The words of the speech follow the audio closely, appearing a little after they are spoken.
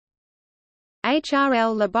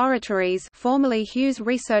HRL Laboratories, formerly Hughes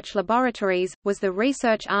Research Laboratories, was the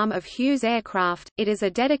research arm of Hughes Aircraft. It is a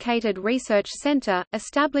dedicated research center,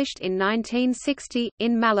 established in 1960,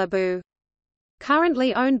 in Malibu.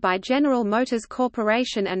 Currently owned by General Motors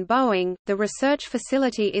Corporation and Boeing, the research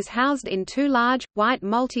facility is housed in two large, white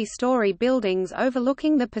multi-story buildings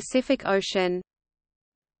overlooking the Pacific Ocean.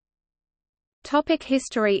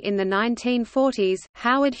 History. In the 1940s,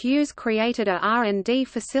 Howard Hughes created a R&D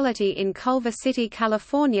facility in Culver City,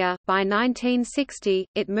 California. By 1960,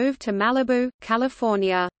 it moved to Malibu,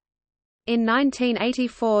 California. In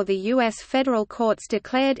 1984, the U.S. federal courts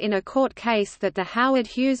declared in a court case that the Howard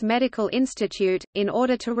Hughes Medical Institute, in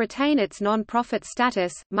order to retain its non-profit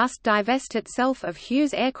status, must divest itself of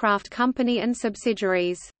Hughes Aircraft Company and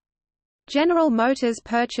subsidiaries. General Motors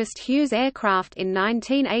purchased Hughes Aircraft in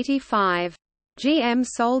 1985. GM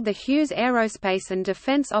sold the Hughes Aerospace and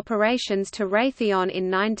Defense operations to Raytheon in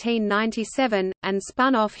 1997, and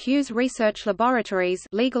spun off Hughes Research Laboratories,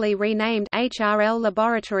 legally renamed HRL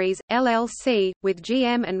Laboratories, LLC, with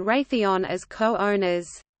GM and Raytheon as co-owners.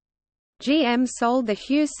 GM sold the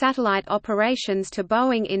Hughes satellite operations to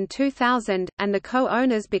Boeing in 2000, and the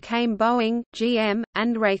co-owners became Boeing, GM,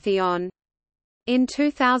 and Raytheon. In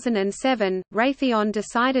 2007, Raytheon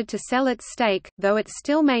decided to sell its stake, though it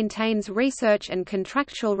still maintains research and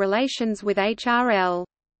contractual relations with HRL.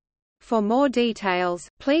 For more details,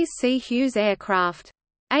 please see Hughes Aircraft.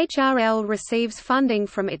 HRL receives funding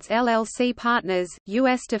from its LLC partners,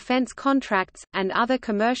 U.S. defense contracts, and other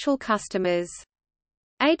commercial customers.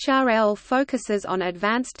 HRL focuses on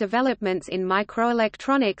advanced developments in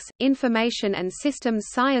microelectronics, information and systems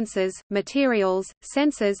sciences, materials,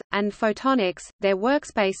 sensors, and photonics. Their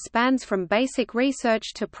workspace spans from basic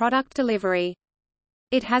research to product delivery.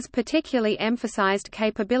 It has particularly emphasized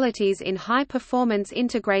capabilities in high-performance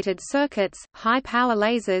integrated circuits, high-power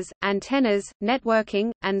lasers, antennas,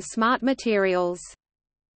 networking, and smart materials.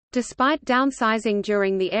 Despite downsizing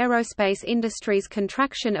during the aerospace industry's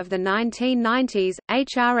contraction of the 1990s,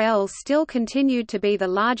 HRL still continued to be the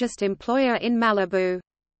largest employer in Malibu.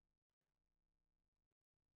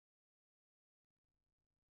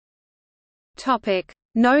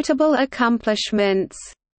 Notable accomplishments.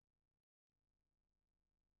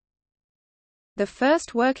 The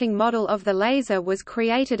first working model of the laser was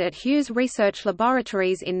created at Hughes Research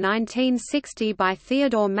Laboratories in 1960 by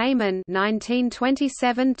Theodore Maiman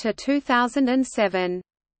 (1927–2007).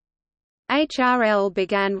 HRL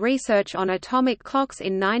began research on atomic clocks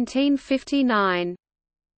in 1959.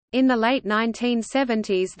 In the late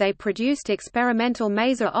 1970s they produced experimental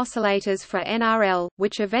maser oscillators for NRL,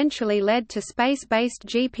 which eventually led to space-based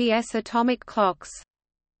GPS atomic clocks.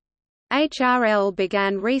 HRL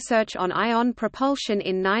began research on ion propulsion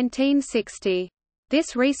in 1960.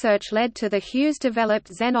 This research led to the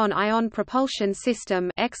Hughes-developed Xenon Ion Propulsion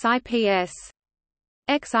System (XIPS).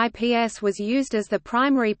 XIPS was used as the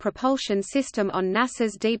primary propulsion system on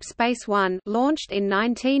NASA's Deep Space One, launched in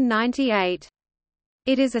 1998.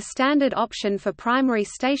 It is a standard option for primary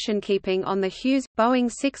stationkeeping on the Hughes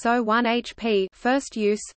Boeing 601 HP first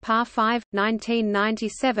use, PAR 5,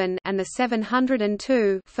 1997, and the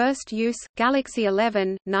 702 first use, Galaxy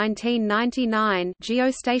 11, 1999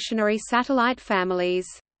 geostationary satellite families.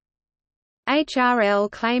 HRL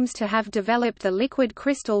claims to have developed the liquid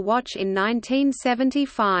crystal watch in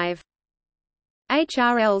 1975.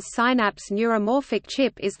 HRL's Synapse neuromorphic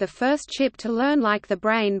chip is the first chip to learn like the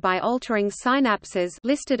brain by altering synapses,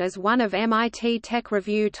 listed as one of MIT Tech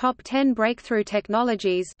Review Top 10 Breakthrough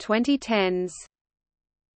Technologies 2010s.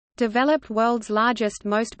 Developed world's largest,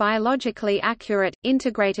 most biologically accurate,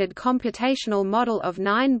 integrated computational model of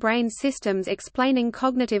 9 brain systems explaining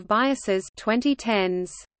cognitive biases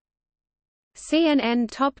 2010s.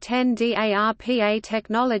 CNN Top 10 DARPA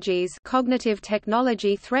Technologies Cognitive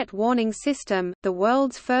Technology Threat Warning System, the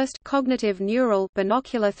world's first cognitive neural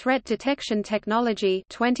binocular threat detection technology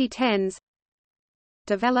 2010s.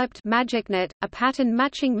 Developed MagicNet, a pattern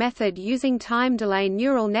matching method using time delay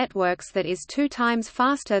neural networks that is 2 times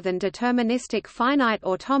faster than deterministic finite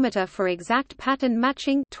automata for exact pattern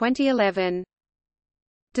matching 2011.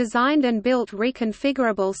 Designed and built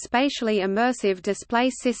reconfigurable spatially immersive display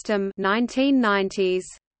system 1990s.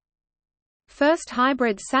 First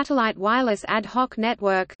hybrid satellite wireless ad hoc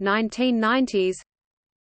network 1990s.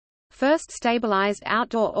 First stabilized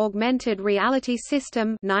outdoor augmented reality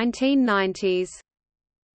system 1990s.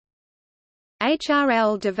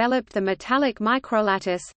 HRL developed the metallic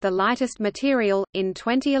microlattice, the lightest material, in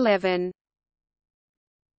 2011.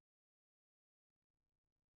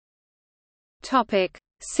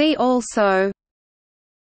 See also: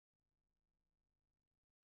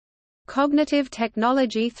 Cognitive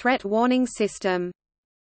Technology Threat Warning System.